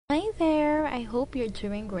Hi there, I hope you're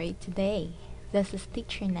doing great today. This is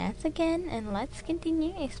Teacher Ness again, and let's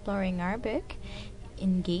continue exploring our book,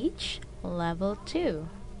 Engage Level 2.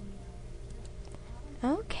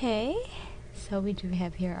 Okay, so we do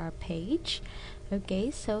have here our page.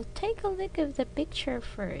 Okay, so take a look at the picture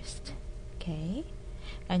first. Okay,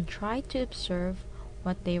 and try to observe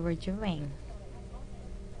what they were doing.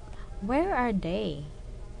 Where are they?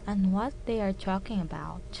 And what they are talking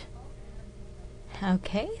about?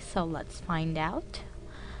 Okay, so let's find out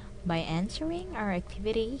by answering our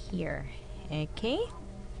activity here. Okay,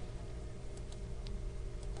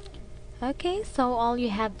 so all you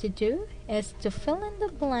have to do is to fill in the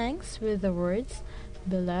blanks with the words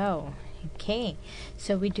below. Okay,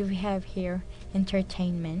 so we do have here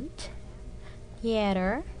entertainment,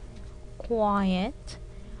 theater, quiet,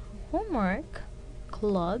 homework,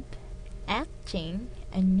 club, acting,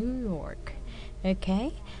 and New York.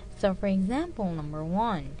 Okay, so for example, number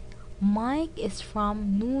 1, Mike is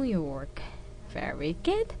from New York. Very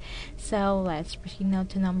good. So let's proceed now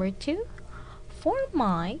to number 2. For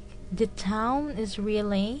Mike, the town is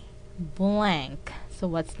really blank. So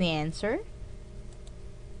what's the answer?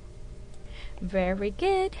 Very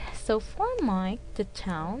good. So for Mike, the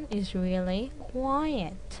town is really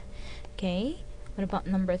quiet. Okay, what about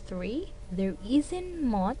number 3? There isn't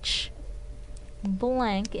much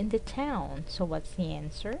blank in the town. So what's the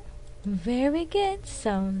answer? Very good.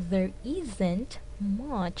 So there isn't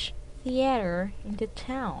much theater in the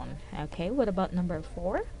town. Okay, what about number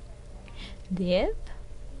 4? Div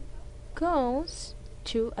goes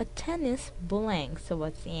to a tennis blank. So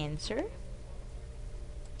what's the answer?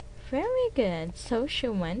 Very good. So she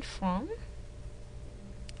went from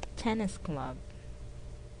tennis club.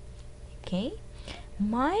 Okay.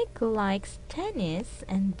 Mike likes tennis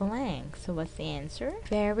and blank. So what's the answer?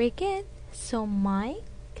 Very good. So Mike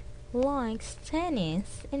likes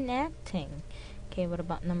tennis and acting. Okay, what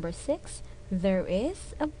about number 6? There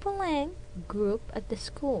is a blank group at the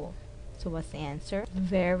school. So what's the answer?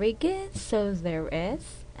 Very good. So there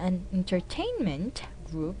is an entertainment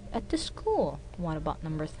group at the school. What about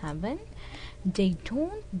number 7? They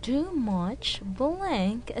don't do much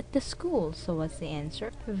blank at the school. So what's the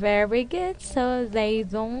answer? Very good. So they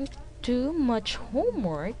don't do much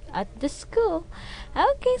homework at the school.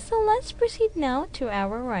 Okay, so let's proceed now to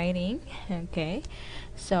our writing. Okay,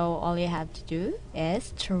 so all you have to do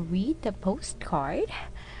is to read the postcard.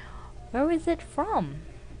 Where is it from?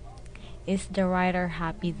 Is the writer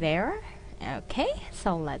happy there? Okay,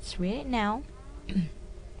 so let's read it now.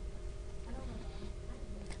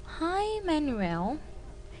 Hi Manuel,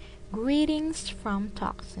 greetings from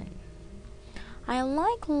Tucson. I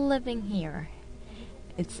like living here.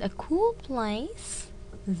 It's a cool place.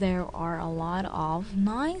 There are a lot of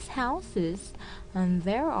nice houses and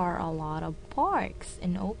there are a lot of parks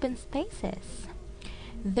and open spaces.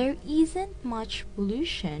 There isn't much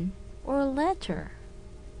pollution or litter.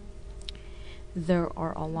 There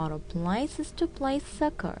are a lot of places to play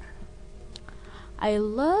soccer. I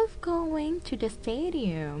love going to the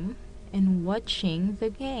stadium and watching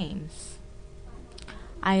the games.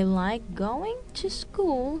 I like going to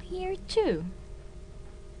school here too.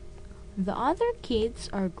 The other kids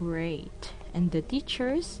are great and the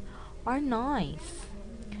teachers are nice.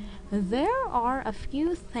 There are a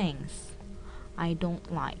few things I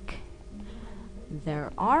don't like.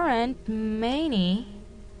 There aren't many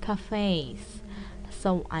cafes,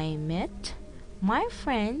 so I meet my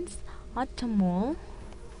friends at the mall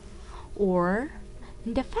or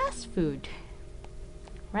in the fast food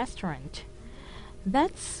restaurant.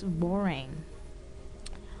 That's boring.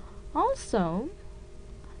 Also,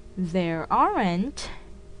 there aren't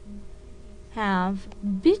have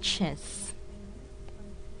beaches.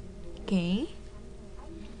 Okay?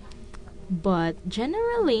 But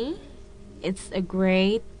generally, it's a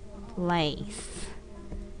great place.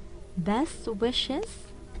 Best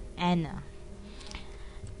wishes, Anna.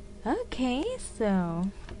 Okay,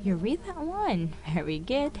 so you read that one. Very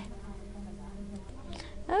good.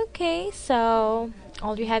 Okay, so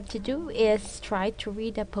all you have to do is try to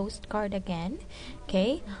read the postcard again.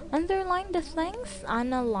 Okay, underline the things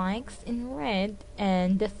Anna likes in red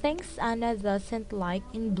and the things Anna doesn't like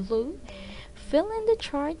in blue. Fill in the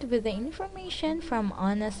chart with the information from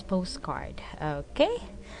Anna's postcard. Okay,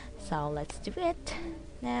 so let's do it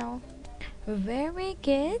now. Very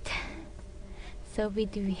good. So we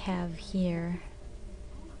do have here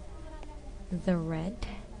the red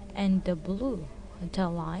and the blue, the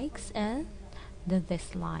likes and the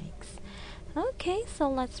dislikes. Okay, so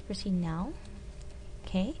let's proceed now.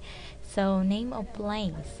 Okay, so name a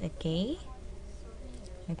place. Okay,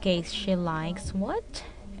 she likes what?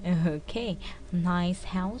 Okay, nice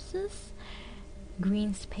houses,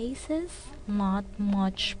 green spaces, not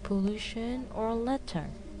much pollution or litter.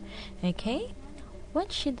 Okay,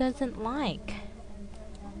 what she doesn't like.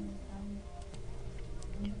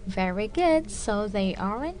 Very good, so they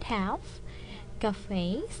aren't have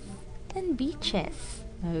cafes and beaches.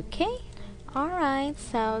 Okay, alright,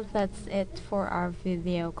 so that's it for our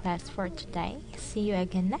video class for today. See you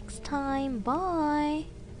again next time. Bye.